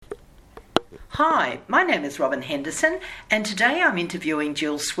Hi, my name is Robin Henderson, and today I'm interviewing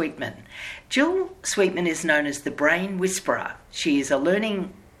Jill Sweatman. Jill Sweatman is known as the Brain Whisperer. She is a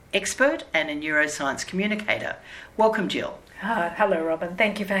learning expert and a neuroscience communicator. Welcome, Jill. Hello, Robin.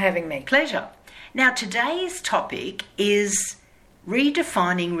 Thank you for having me. Pleasure. Now, today's topic is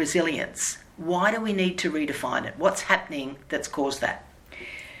redefining resilience. Why do we need to redefine it? What's happening that's caused that?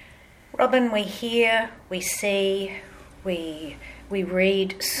 Robin, we hear, we see, we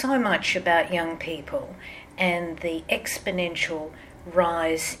read so much about young people and the exponential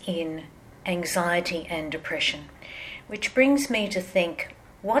rise in anxiety and depression, which brings me to think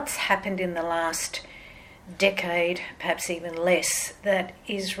what's happened in the last decade, perhaps even less, that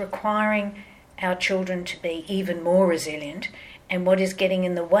is requiring our children to be even more resilient, and what is getting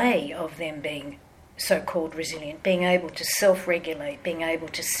in the way of them being so-called resilient, being able to self-regulate, being able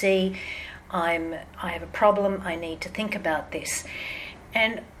to see I have a problem, I need to think about this.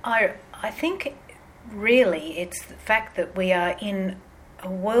 And I think really it's the fact that we are in a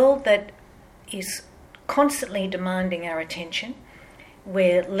world that is constantly demanding our attention.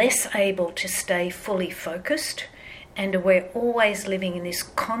 We're less able to stay fully focused, and we're always living in this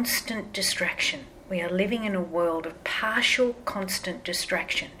constant distraction. We are living in a world of partial, constant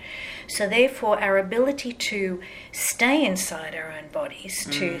distraction. So therefore, our ability to stay inside our own bodies,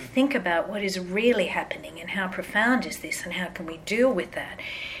 to think about what is really happening and how profound is this and how can we deal with that,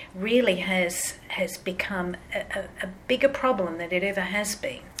 really has become a bigger problem than it ever has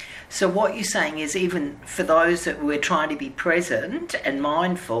been. So what you're saying is, even for those that we're trying to be present and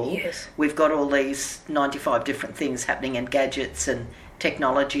mindful, yes, we've got all these 95 different things happening, and gadgets and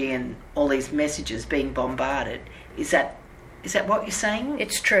technology and all these messages being bombarded. Is that what you're saying?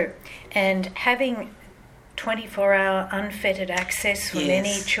 It's true. And having 24-hour unfettered access for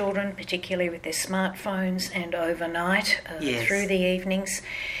many children, particularly with their smartphones and overnight through the evenings,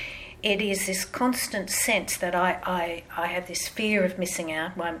 it is this constant sense that I have this fear of missing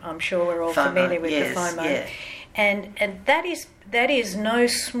out. I'm sure we're all familiar with the FOMO. Yeah. And that is no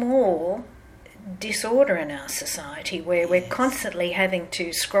small disorder in our society, where we're constantly having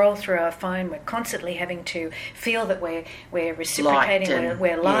to scroll through our phone, we're constantly having to feel that we're reciprocating,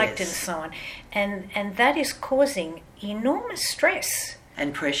 we're liked and so on. And that is causing enormous stress.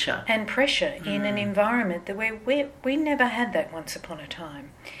 And pressure. In an environment that we never had that once upon a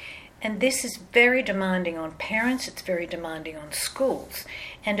time. And this is very demanding on parents, it's very demanding on schools.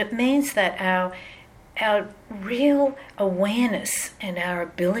 And it means that our real awareness and our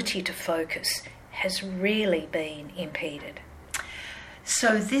ability to focus has really been impeded.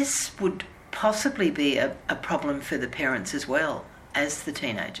 So this would possibly be a problem for the parents as well as the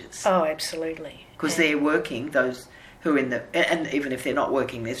teenagers. Oh, absolutely. Because they're working, those who are in the... And even if they're not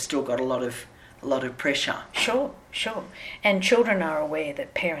working, they've still got a lot of pressure. Sure. And children are aware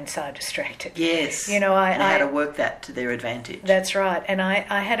that parents are distracted. Yes. You know, and how to work that to their advantage. That's right. And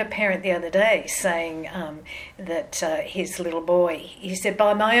I had a parent the other day saying that his little boy, he said,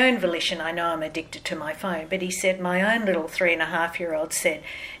 by my own volition, I know I'm addicted to my phone, but he said my own little 3.5-year-old said,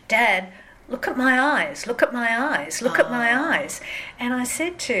 Dad, look at my eyes, look at my eyes, look at my eyes. And I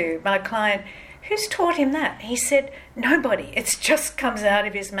said to my client, who's taught him that? He said, nobody. It just comes out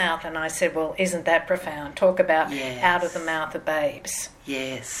of his mouth. And I said, well, isn't that profound? Talk about out of the mouth of babes.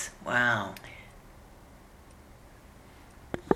 Yes. Wow.